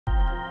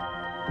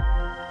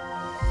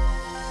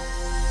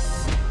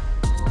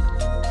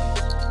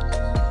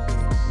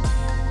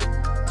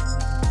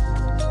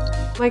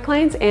My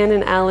clients, Anne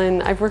and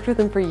Alan, I've worked with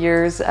them for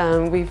years.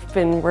 We've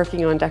been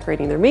working on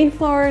decorating their main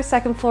floor,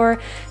 second floor,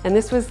 and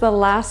this was the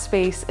last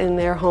space in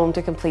their home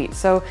to complete.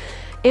 So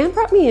Anne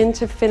brought me in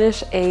to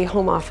finish a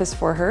home office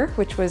for her,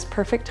 which was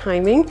perfect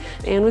timing.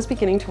 Anne was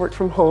beginning to work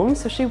from home,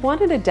 so she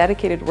wanted a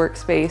dedicated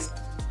workspace.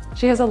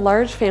 She has a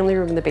large family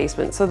room in the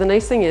basement, so the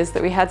nice thing is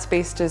that we had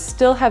space to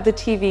still have the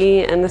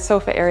TV and the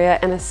sofa area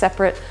and a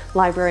separate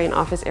library and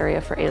office area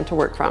for Anne to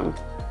work from.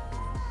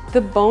 The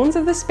bones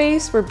of the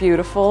space were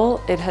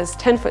beautiful. It has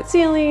 10-foot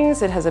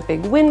ceilings, it has a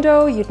big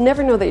window. You'd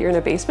never know that you're in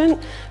a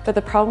basement, but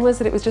the problem was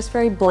that it was just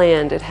very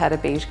bland. It had a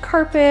beige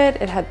carpet,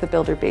 it had the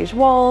builder beige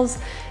walls.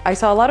 I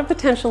saw a lot of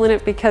potential in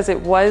it because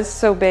it was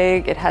so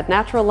big, it had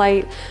natural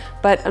light,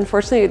 but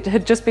unfortunately it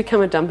had just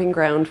become a dumping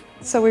ground.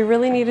 So we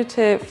really needed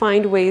to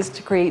find ways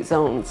to create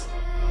zones.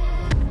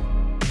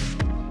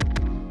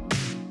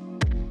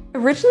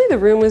 Originally the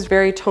room was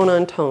very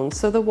tone-on-tone,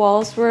 so the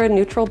walls were a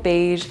neutral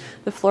beige,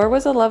 the floor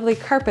was a lovely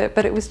carpet,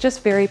 but it was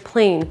just very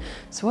plain.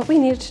 So what we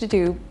needed to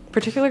do,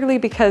 particularly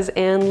because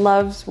Anne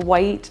loves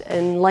white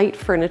and light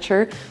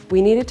furniture,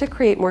 we needed to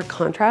create more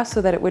contrast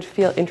so that it would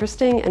feel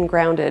interesting and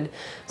grounded.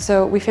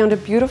 So we found a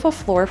beautiful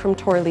floor from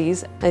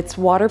Torlys. It's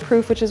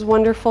waterproof, which is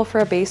wonderful for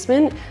a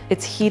basement.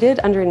 It's heated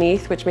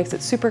underneath, which makes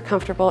it super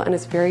comfortable, and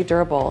it's very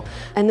durable.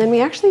 And then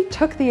we actually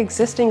took the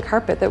existing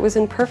carpet that was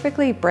in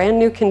perfectly brand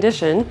new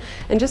condition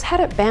and just had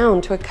it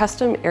bound to a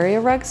custom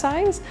area rug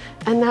size.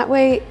 And that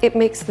way it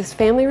makes this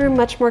family room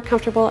much more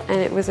comfortable,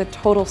 and it was a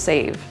total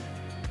save.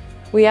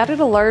 We added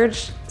a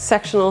large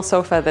sectional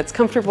sofa that's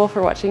comfortable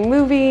for watching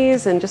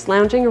movies and just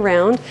lounging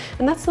around,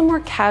 and that's the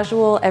more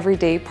casual,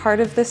 everyday part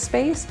of this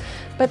space.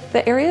 But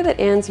the area that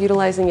Anne's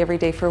utilizing every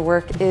day for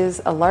work is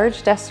a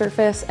large desk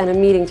surface and a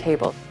meeting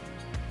table.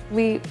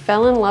 We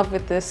fell in love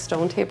with this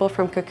stone table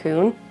from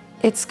Cocoon.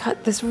 It's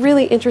got this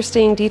really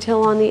interesting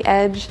detail on the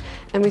edge,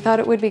 and we thought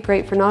it would be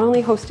great for not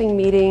only hosting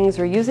meetings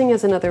or using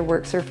as another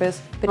work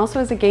surface, but also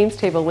as a games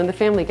table when the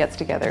family gets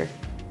together.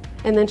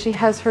 And then she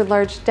has her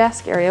large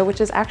desk area,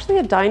 which is actually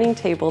a dining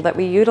table that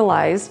we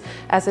utilized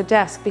as a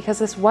desk because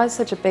this was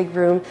such a big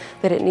room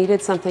that it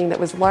needed something that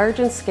was large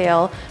in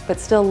scale, but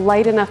still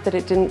light enough that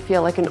it didn't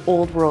feel like an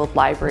old world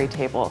library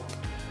table.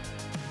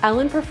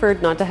 Alan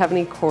preferred not to have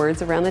any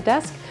cords around the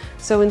desk,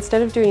 so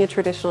instead of doing a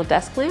traditional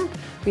desk lamp,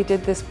 we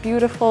did this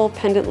beautiful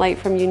pendant light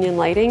from Union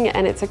Lighting,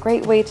 and it's a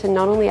great way to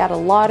not only add a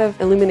lot of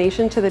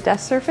illumination to the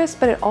desk surface,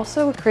 but it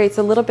also creates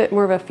a little bit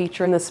more of a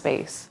feature in the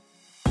space.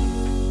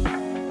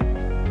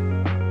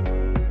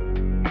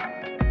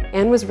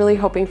 Anne was really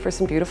hoping for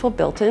some beautiful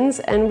built-ins,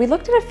 and we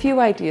looked at a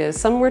few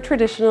ideas. Some were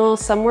traditional,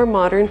 some were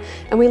modern,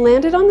 and we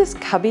landed on this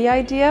cubby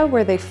idea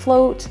where they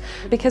float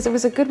because it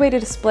was a good way to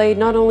display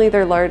not only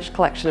their large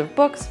collection of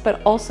books,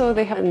 but also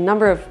they had a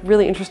number of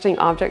really interesting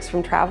objects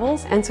from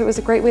travels, and so it was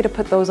a great way to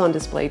put those on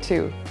display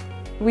too.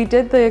 We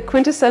did the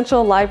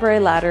quintessential library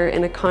ladder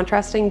in a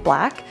contrasting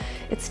black.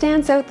 It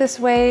stands out this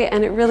way,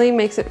 and it really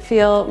makes it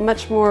feel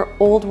much more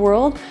old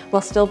world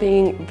while still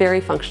being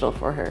very functional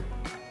for her.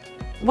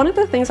 One of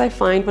the things I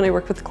find when I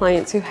work with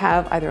clients who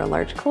have either a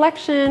large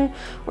collection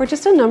or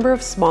just a number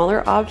of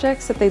smaller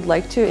objects that they'd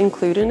like to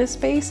include in a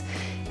space,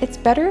 it's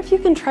better if you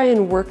can try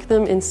and work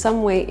them in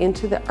some way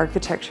into the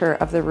architecture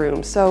of the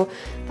room. So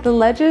the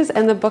ledges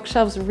and the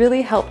bookshelves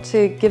really help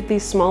to give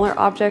these smaller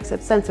objects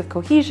a sense of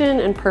cohesion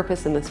and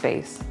purpose in the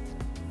space.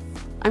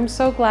 I'm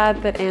so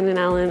glad that Anne and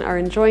Alan are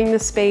enjoying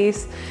this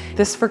space.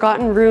 This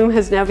forgotten room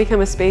has now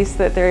become a space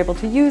that they're able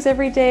to use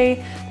every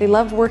day. They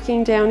love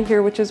working down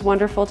here, which is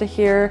wonderful to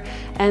hear.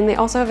 And they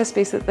also have a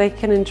space that they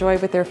can enjoy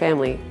with their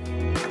family.